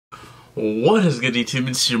What is good, YouTube?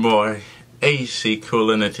 It's your boy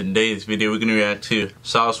Ackoolin, and today's video we're gonna react to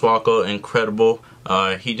Walka Incredible.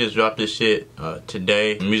 He just dropped this shit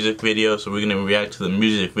today, music video, so we're gonna react to the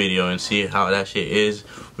music video and see how that shit is.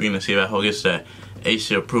 We're gonna see if that hoe gets that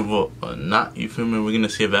AC approval or not, you feel me? We're gonna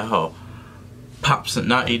see if that hoe pops or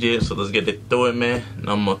not. He did, so let's get it through it, man.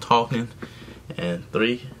 No more talking. And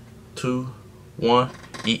 3, 2, 1,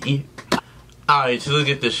 eat. Alright, so let's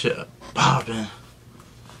get this shit popping.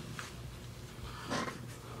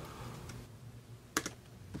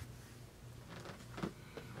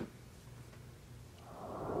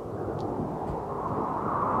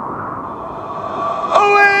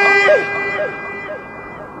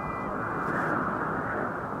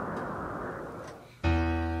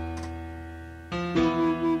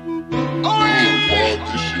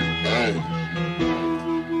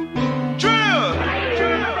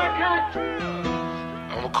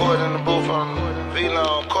 I'm recording in the booth on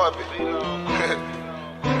V-Long carpet.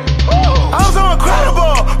 I'm so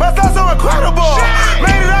incredible, my thoughts so incredible.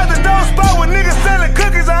 Made it out the dope spot with niggas selling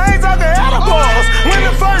cookies, I ain't talking edibles. When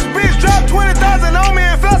the first bitch dropped 20,000 on me,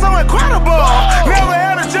 it felt so incredible. Never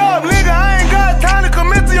had a job, nigga, I ain't got time to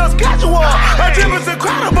commit to your schedule. My drip is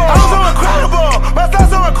incredible, I'm so incredible, my thoughts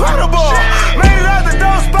so incredible. Made it out the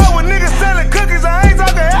dope spot with niggas selling cookies, I ain't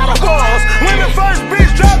talking edibles. When the first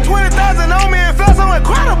bitch dropped 20,000 on me, it felt so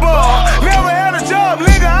incredible. Never had a job,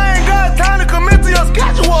 nigga, I ain't got time to commit to your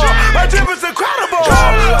schedule. My drip is incredible.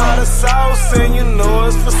 Got a lot of sauce and you know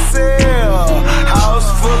it's for sale. House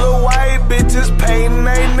full of white bitches painting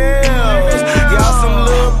they nails. Y'all some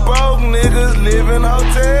little broke niggas live in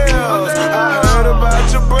hotels. I heard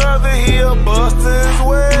about your brother, he a buster as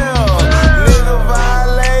well. Nigga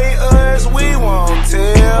violate us, we won't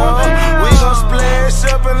tell. We gon' splash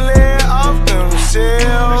up and lay off them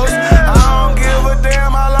shells. I don't give a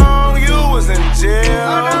damn how long you was in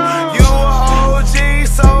jail. You a OG,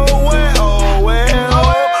 so what? Oh well.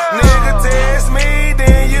 Nigga test me,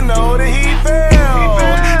 then you know that he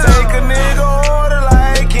failed. Take a nigga order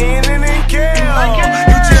like Kenan and Kel.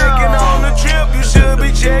 You checking on the trip, you should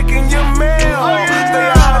be checking your mail.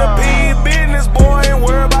 Stay out of P business, boy, and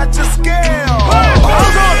worry about your scale.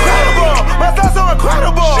 I'm so incredible, my thoughts so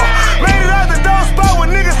incredible. Made it out the dope spot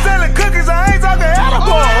with niggas selling cookies, I ain't talking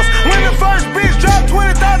edibles. When the first bitch dropped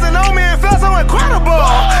 20,000 on me, it felt so incredible.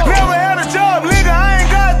 Never had a job, nigga, I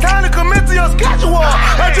ain't got time to commit to your schedule.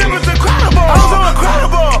 My drip is incredible, I'm so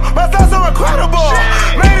incredible, my thoughts so incredible.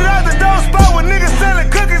 Made it out the dope spot with niggas selling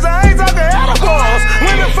cookies, I ain't talking edibles.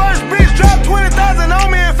 When the first bitch dropped 20,000 on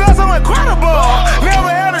me, it felt so incredible. Never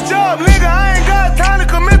had a job, nigga, I ain't got time to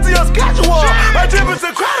commit to your schedule. My drip is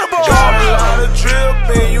incredible. Got a lot of drip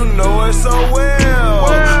and you know it so well.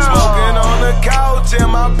 Smoking on the couch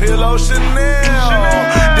and my pillow Chanel.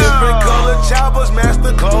 Different color choppers match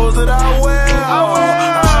the clothes that I wear.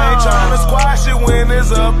 I ain't trying to squash it when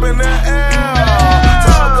it's up in the air.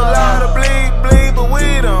 Talk a lot of bleep, but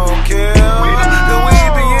we don't care. Cause we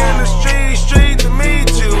be in the street to meet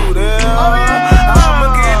you there. I'ma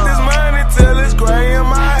get this money till it's gray in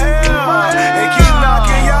my hair. And keep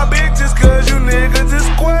knocking y'all bitches cause you niggas is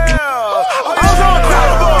square. I'm so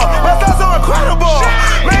incredible, my thoughts so incredible.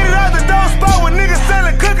 Made it out the dope spot with niggas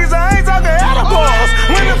selling cookies, I ain't talking edibles.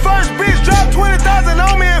 When the first bitch dropped 20,000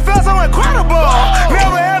 on me, it felt so incredible.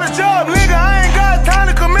 Never had a job, nigga, I ain't got time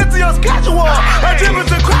to commit to your schedule. My drip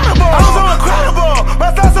is incredible, I'm so incredible,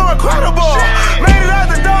 my thoughts so incredible. Made it out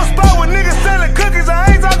the dope spot with niggas selling cookies,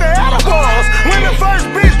 I ain't talking edibles. When the first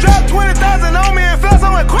bitch dropped 20,000 on me, it felt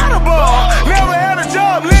so incredible. Never had a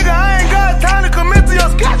job, nigga, I ain't got time to commit to your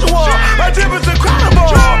schedule. My drip is incredible.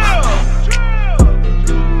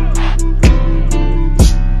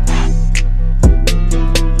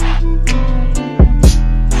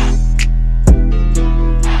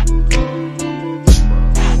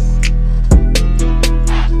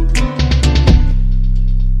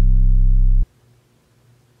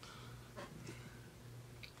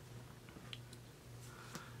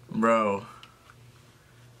 Bro,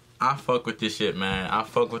 I fuck with this shit, man. I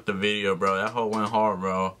fuck with the video, bro. That whole went hard,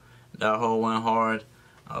 bro. That whole went hard.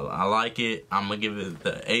 I like it. I'm gonna give it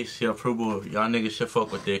the AC approval. Y'all niggas should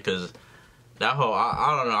fuck with it, cause that whole,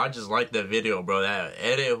 I don't know, I just like that video, bro. That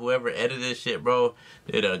edit, whoever edited this shit, bro,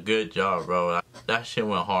 did a good job, bro. That shit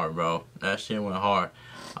went hard, bro. That shit went hard.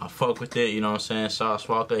 I fuck with it, you know what I'm saying?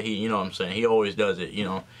 Walka, he, you know what I'm saying? He always does it, you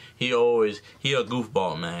know. He a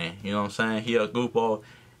goofball, man. You know what I'm saying? He a goofball.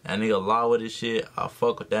 That nigga lie with his shit. I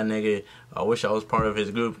fuck with that nigga. I wish I was part of his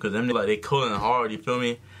group, because them niggas, like, they cool and hard, you feel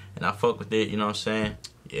me? And I fuck with it, you know what I'm saying?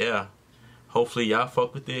 Yeah. Hopefully y'all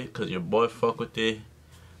fuck with it, because your boy fuck with it.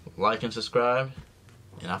 Like and subscribe.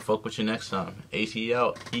 And I'll fuck with you next time. AC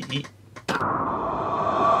out. Eat.